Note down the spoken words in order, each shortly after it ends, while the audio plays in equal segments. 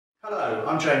Hello,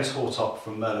 I'm James Hortop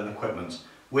from Merlin Equipment.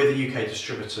 We're the UK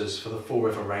distributors for the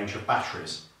Fullriver range of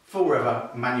batteries.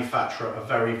 Fullriver manufacture a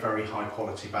very high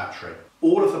quality battery.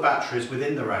 All of the batteries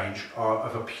within the range are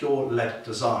of a pure lead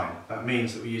design. That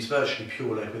means that we use virtually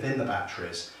pure lead within the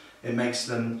batteries. It makes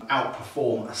them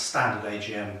outperform a standard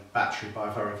AGM battery by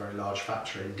a very large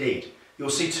factor indeed. You'll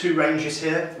see two ranges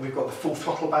here. We've got the full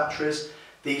throttle batteries.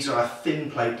 These are a thin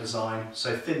plate design,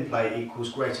 so thin plate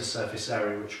equals greater surface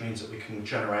area, which means that we can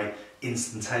generate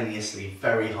instantaneously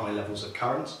very high levels of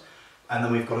current. And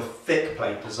then we've got a thick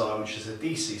plate design, which is a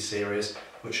DC series,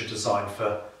 which are designed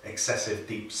for excessive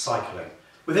deep cycling.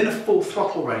 Within a full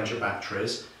throttle range of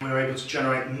batteries, we're able to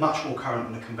generate much more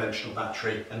current than a conventional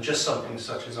battery, and just something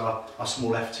such as our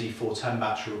small FT410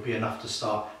 battery will be enough to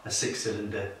start a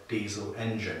 6-cylinder diesel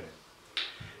engine.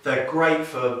 They're great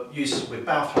for use with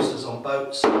bow thrusters on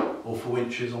boats, or for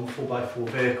winches on 4x4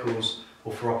 vehicles,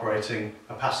 or for operating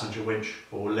a passenger winch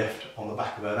or lift on the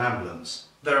back of an ambulance.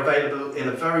 They're available in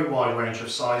a very wide range of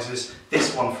sizes.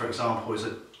 This one, for example, is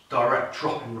a direct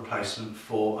drop-in replacement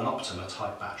for an Optima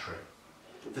type battery.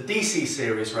 The DC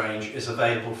series range is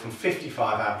available from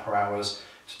 55 ampere hours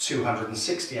to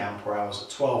 260 ampere hours at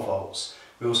 12 volts.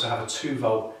 We also have a 2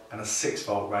 volt and a 6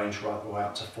 volt range right the way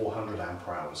up to 400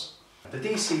 ampere hours. The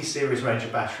DC series range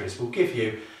of batteries will give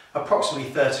you approximately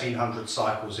 1300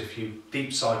 cycles if you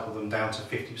deep cycle them down to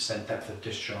 50% depth of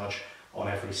discharge on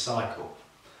every cycle.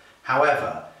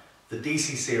 However, the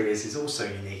DC series is also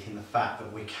unique in the fact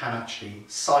that we can actually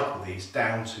cycle these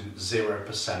down to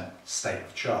 0% state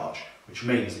of charge, which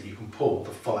means that you can pull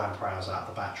the full ampere hours out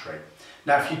of the battery.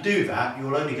 Now, if you do that,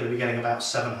 you're only going to be getting about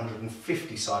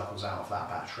 750 cycles out of that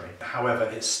battery. However,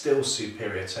 it's still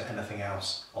superior to anything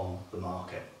else on the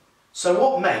market. So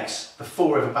what makes the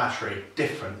Fullriver battery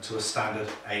different to a standard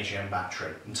AGM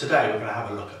battery? And today we're going to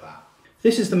have a look at that.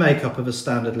 This is the makeup of a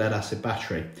standard lead acid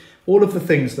battery. All of the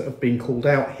things that have been called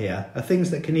out here are things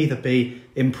that can either be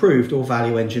improved or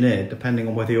value engineered, depending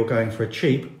on whether you're going for a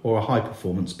cheap or a high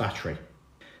performance battery.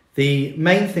 The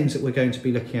main things that we're going to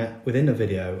be looking at within the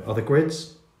video are the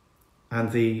grids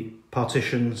and the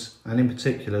partitions, and in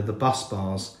particular the bus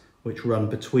bars which run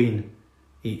between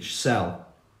each cell.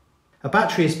 A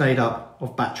battery is made up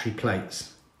of battery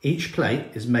plates. Each plate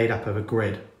is made up of a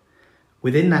grid.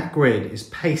 Within that grid is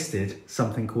pasted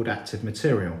something called active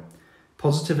material.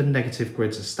 Positive and negative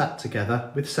grids are stacked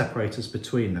together with separators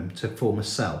between them to form a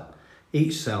cell.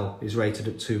 Each cell is rated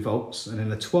at 2 volts, and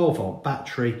in a 12 volt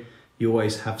battery you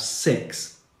always have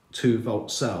 6 2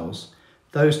 volt cells.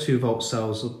 Those 2 volt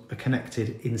cells are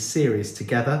connected in series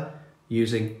together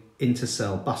using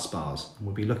intercell bus bars, and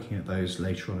we'll be looking at those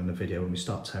later on in the video when we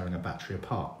start tearing a battery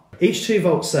apart. Each 2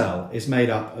 volt cell is made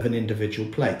up of an individual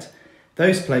plate.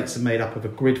 Those plates are made up of a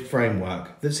grid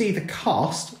framework that's either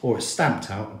cast or it's stamped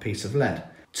out a piece of lead.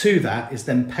 To that is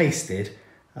then pasted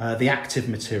the active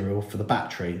material for the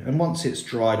battery, and once it's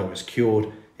dried or it's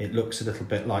cured, it looks a little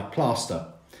bit like plaster.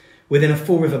 Within a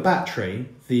Fullriver battery,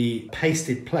 the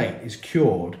pasted plate is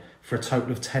cured for a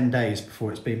total of 10 days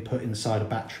before it's being put inside a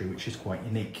battery, which is quite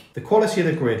unique. The quality of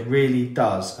the grid really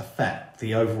does affect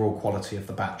the overall quality of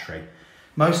the battery.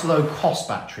 Most low-cost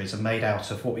batteries are made out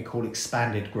of what we call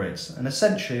expanded grids, and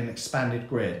essentially an expanded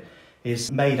grid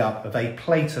is made up of a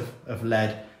plate of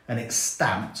lead, and it's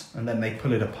stamped, and then they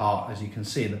pull it apart, as you can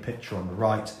see in the picture on the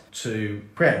right, to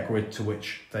create a grid to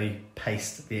which they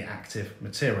paste the active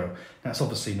material. That's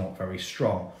obviously not very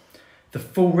strong. The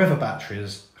Fullriver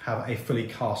batteries have a fully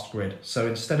cast grid, so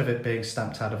instead of it being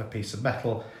stamped out of a piece of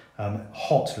metal,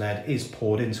 hot lead is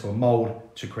poured into a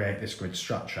mould to create this grid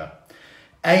structure.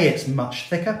 A, it's much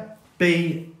thicker,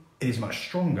 B, it is much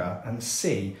stronger, and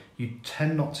C, you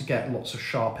tend not to get lots of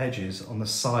sharp edges on the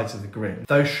sides of the grid.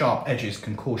 Those sharp edges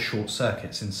can cause short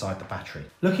circuits inside the battery.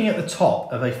 Looking at the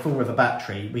top of a Fullriver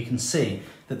battery, we can see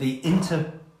that the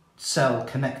intercell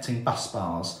connecting bus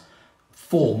bars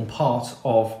form part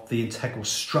of the integral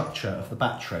structure of the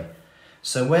battery.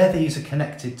 So where these are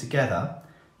connected together,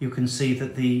 you can see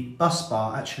that the bus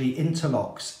bar actually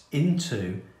interlocks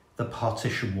into the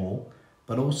partition wall,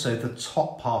 but also the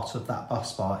top part of that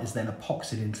bus bar is then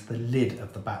epoxied into the lid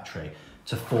of the battery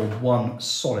to form one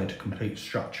solid complete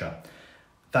structure.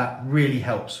 That really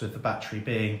helps with the battery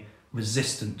being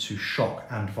resistant to shock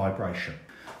and vibration.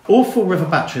 All Fullriver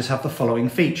batteries have the following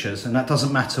features, and that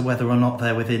doesn't matter whether or not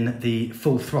they're within the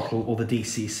full throttle or the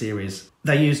DC series.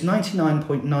 They use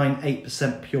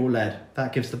 99.98% pure lead.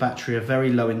 That gives the battery a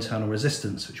very low internal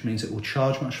resistance, which means it will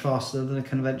charge much faster than a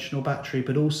conventional battery,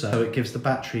 but also it gives the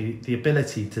battery the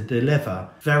ability to deliver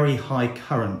very high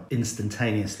current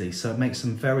instantaneously. So it makes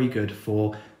them very good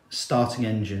for starting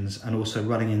engines and also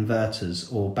running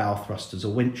inverters or bow thrusters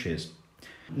or winches.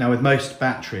 Now with most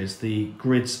batteries, the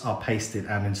grids are pasted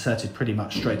and inserted pretty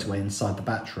much straight away inside the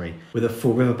battery. With a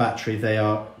Fullriver battery, they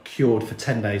are cured for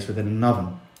 10 days within an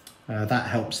oven. That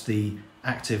helps the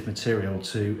active material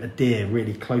to adhere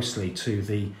really closely to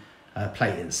the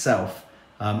plate itself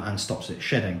and stops it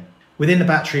shedding. Within the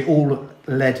battery, all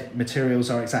lead materials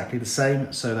are exactly the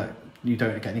same so that you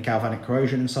don't get any galvanic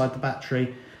corrosion inside the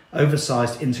battery.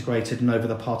 Oversized, integrated and over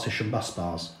the partition bus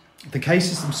bars. The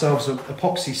cases themselves are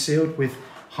epoxy sealed with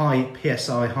high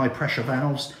PSI, high pressure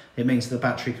valves. It means that the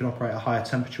battery can operate at a higher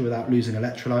temperature without losing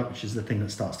electrolyte, which is the thing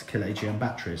that starts to kill AGM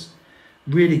batteries.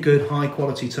 Really good high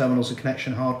quality terminals and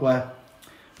connection hardware.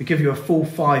 We give you a full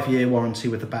 5-year warranty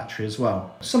with the battery as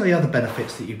well. Some of the other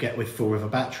benefits that you get with Fullriver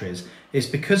batteries is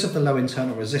because of the low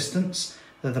internal resistance,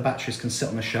 that the batteries can sit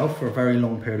on the shelf for a very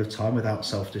long period of time without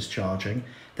self-discharging.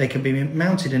 They can be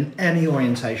mounted in any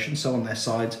orientation, so on their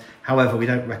sides. However, we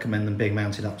don't recommend them being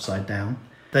mounted upside down.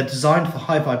 They're designed for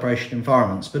high vibration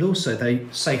environments, but also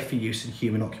they're safe for use in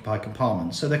human occupied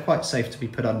compartments. So they're quite safe to be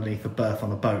put underneath a berth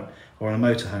on a boat or on a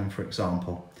motorhome, for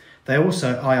example. They're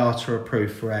also IATA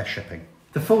approved for air shipping.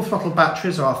 The full throttle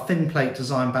batteries are our thin plate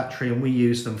design battery, and we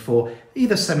use them for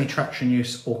either semi-traction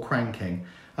use or cranking.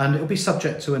 And it'll be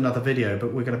subject to another video,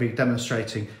 but we're going to be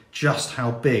demonstrating just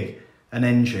how big an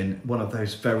engine one of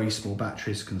those very small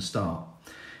batteries can start.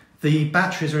 The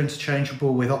batteries are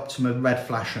interchangeable with Optima, Red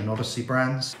Flash and Odyssey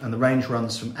brands, and the range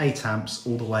runs from 8 amps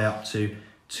all the way up to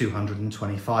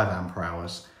 225 ampere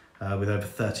hours with over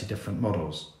 30 different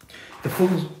models. The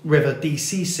Fullriver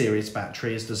DC Series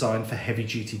battery is designed for heavy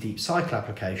duty deep cycle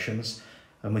applications,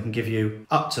 and we can give you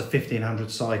up to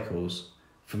 1500 cycles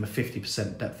from a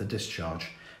 50% depth of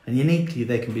discharge. And uniquely,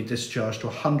 they can be discharged to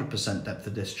 100% depth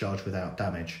of discharge without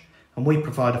damage. And we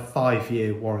provide a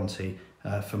 5-year warranty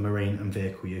for marine and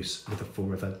vehicle use with the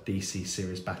Fullriver DC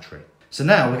Series battery. So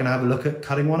now we're going to have a look at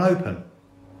cutting one open.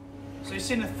 So you've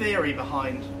seen the theory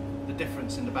behind the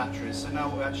difference in the batteries. So now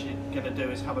what we're actually going to do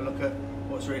is have a look at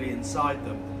what's really inside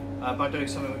them by doing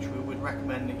something which we would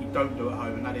recommend that you don't do at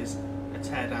home, and that is a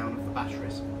tear down of the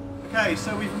batteries. Okay,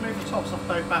 so we've removed the tops off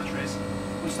both batteries.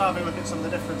 We'll start having a look at some of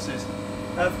the differences.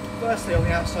 Firstly, on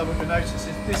the outside, what you'll notice is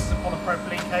this is a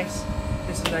polypropylene case,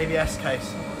 this is an ABS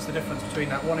case. What's the difference between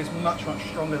that? One is much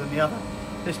stronger than the other.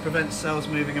 This prevents cells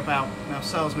moving about. Now,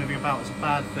 cells moving about is a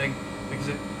bad thing because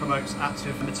it promotes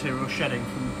active material shedding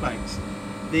from the plates.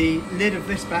 The lid of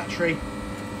this battery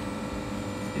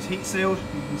is heat sealed,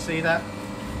 you can see that.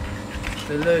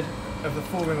 The lid of the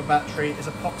Fullriver battery is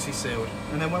epoxy sealed.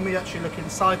 And then when we actually look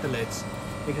inside the lids,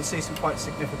 you can see some quite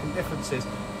significant differences.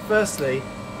 Firstly,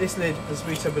 this lid, as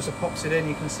we said, was epoxied in.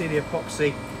 You can see the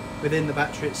epoxy within the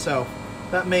battery itself.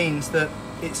 That means that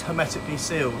it's hermetically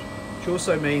sealed, which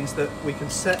also means that we can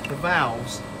set the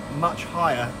valves much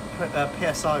higher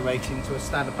PSI rating to a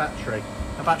standard battery.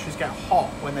 The batteries get hot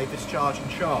when they discharge and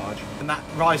charge, and that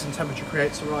rise in temperature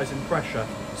creates a rise in pressure.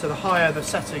 So the higher the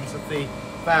settings of the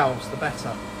valves, the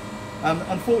better.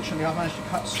 Unfortunately, I've managed to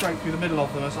cut straight through the middle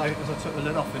of them as I took the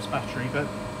lid off this battery, but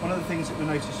one of the things that we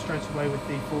noticed straight away with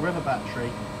the Fullriver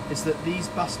battery is that these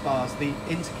bus bars, the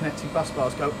interconnecting bus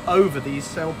bars, go over these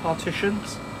cell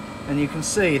partitions, and you can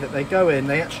see that they go in,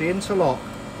 they actually interlock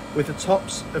with the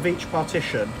tops of each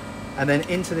partition and then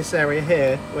into this area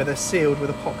here where they're sealed with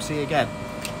epoxy again.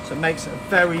 So it makes it a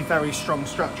very strong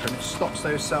structure, and it stops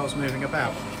those cells moving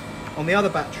about. On the other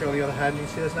battery, on the other hand, you can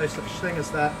see there's no such thing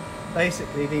as that.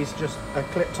 Basically, these just are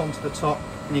clipped onto the top,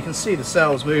 and you can see the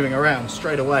cells moving around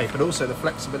straight away, but also the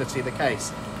flexibility of the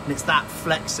case. And it's that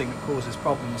flexing that causes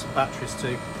problems for batteries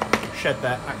to shed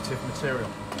their active material.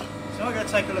 So I'm going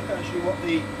to take a look at actually what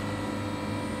the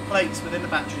plates within the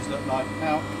batteries look like.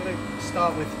 Now, I'm going to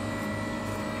start with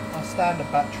our standard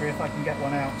battery, if I can get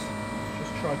one out.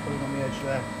 Just try pulling on the edge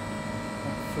there,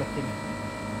 not flicking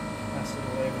acid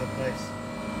all over the place.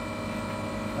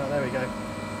 Oh, there we go.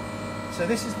 So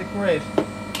this is the grid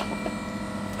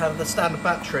of the standard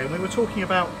battery, and we were talking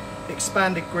about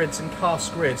expanded grids and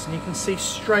cast grids, and you can see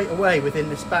straight away within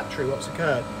this battery what's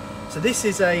occurred. So this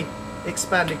is a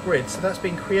expanded grid, so that's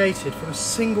been created from a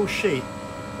single sheet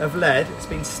of lead. It's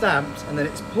been stamped and then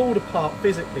it's pulled apart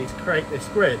physically to create this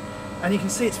grid, and you can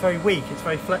see it's very weak, it's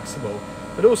very flexible,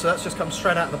 but also that's just come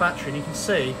straight out of the battery, and you can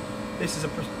see this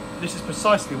is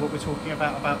precisely what we're talking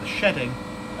about the shedding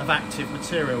of active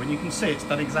material, and you can see it's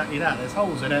done exactly that. There's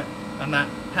holes in it, and that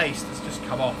paste has just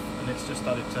come off, and it's just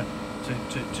started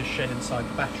to shed inside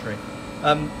the battery.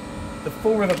 The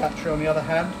Fullriver battery, on the other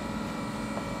hand,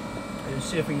 let's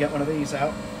see if we can get one of these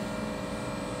out.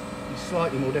 It's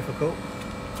slightly more difficult.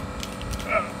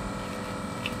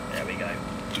 There we go.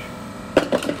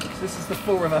 So this is the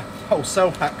Fullriver whole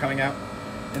cell pack coming out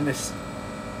in this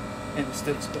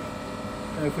instance, but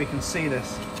I don't know if we can see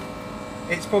this.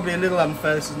 It's probably a little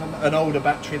unfair. This is an older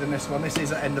battery than this one. This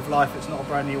is at end of life. It's not a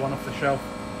brand new one off the shelf.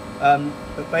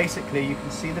 But basically you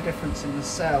can see the difference in the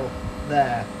cell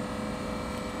there.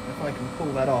 If I can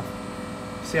pull that off.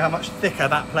 See how much thicker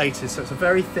that plate is. So it's a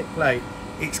very thick plate.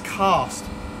 It's cast,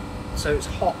 so it's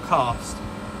hot cast.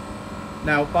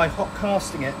 Now by hot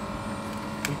casting it,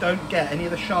 we don't get any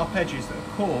of the sharp edges that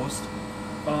are caused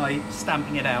by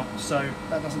stamping it out, so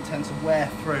that doesn't tend to wear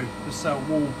through the cell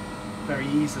wall very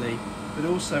easily. But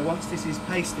also, once this is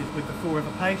pasted with the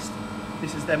Fullriver paste,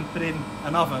 this is then put in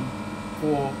an oven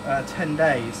for 10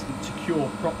 days to cure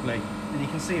properly. And you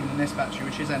can see even in this battery,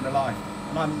 which is end of life,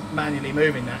 and I'm manually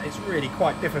moving that, it's really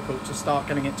quite difficult to start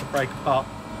getting it to break apart.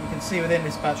 You can see within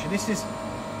this battery, this is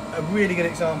a really good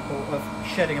example of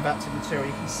shedding of active material.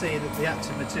 You can see that the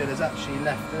active material is actually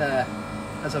left there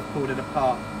as I've pulled it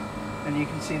apart. And you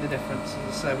can see the difference,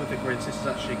 as I say, with the grids. This is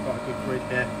actually quite a good grid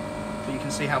here. So you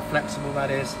can see how flexible that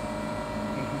is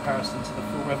in comparison to the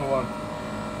Fullriver one,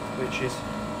 which is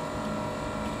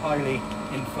highly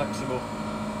inflexible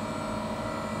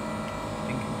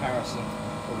in comparison.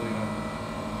 Probably going to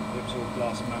absorb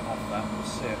glass mat off that, we'll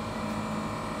see it.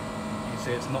 You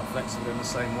see it's not flexible in the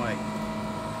same way.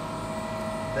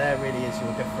 There really is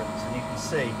your difference, and you can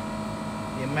see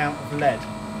the amount of lead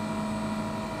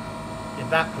in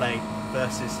that plate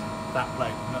versus that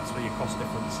plate, and that's where your cost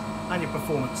difference and your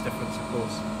performance difference, of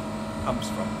course, comes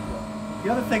from.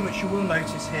 The other thing which you will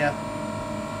notice here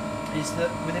is that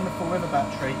within the Fullriver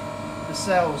battery, the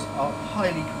cells are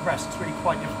highly compressed. It's really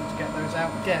quite difficult to get those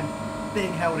out. Again,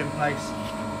 being held in place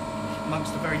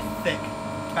amongst a very thick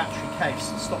battery case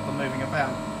to stop them moving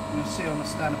about. And you'll see on the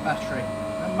standard battery,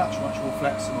 they're much more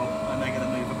flexible and they're going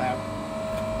to move about.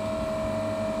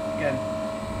 Again,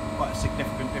 quite a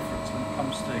significant difference when it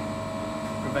comes to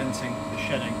preventing the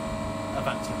shedding of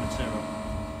active material.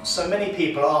 So many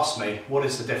people ask me, what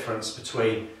is the difference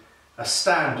between a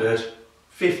standard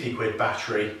 50 quid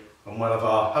battery and one of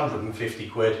our 150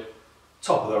 quid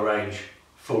top of the range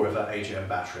Fullriver AGM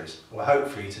batteries? Well,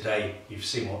 hopefully today you've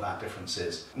seen what that difference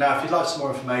is. Now, if you'd like some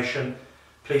more information,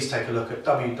 please take a look at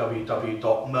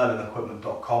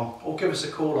www.merlinequipment.com or give us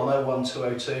a call on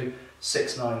 01202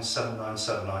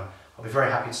 697979. I'll be very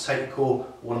happy to take your call,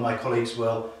 one of my colleagues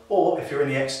will, or if you're in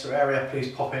the Exeter area,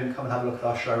 please pop in, come and have a look at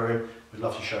our showroom. We'd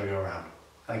love to show you around.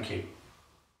 Thank you.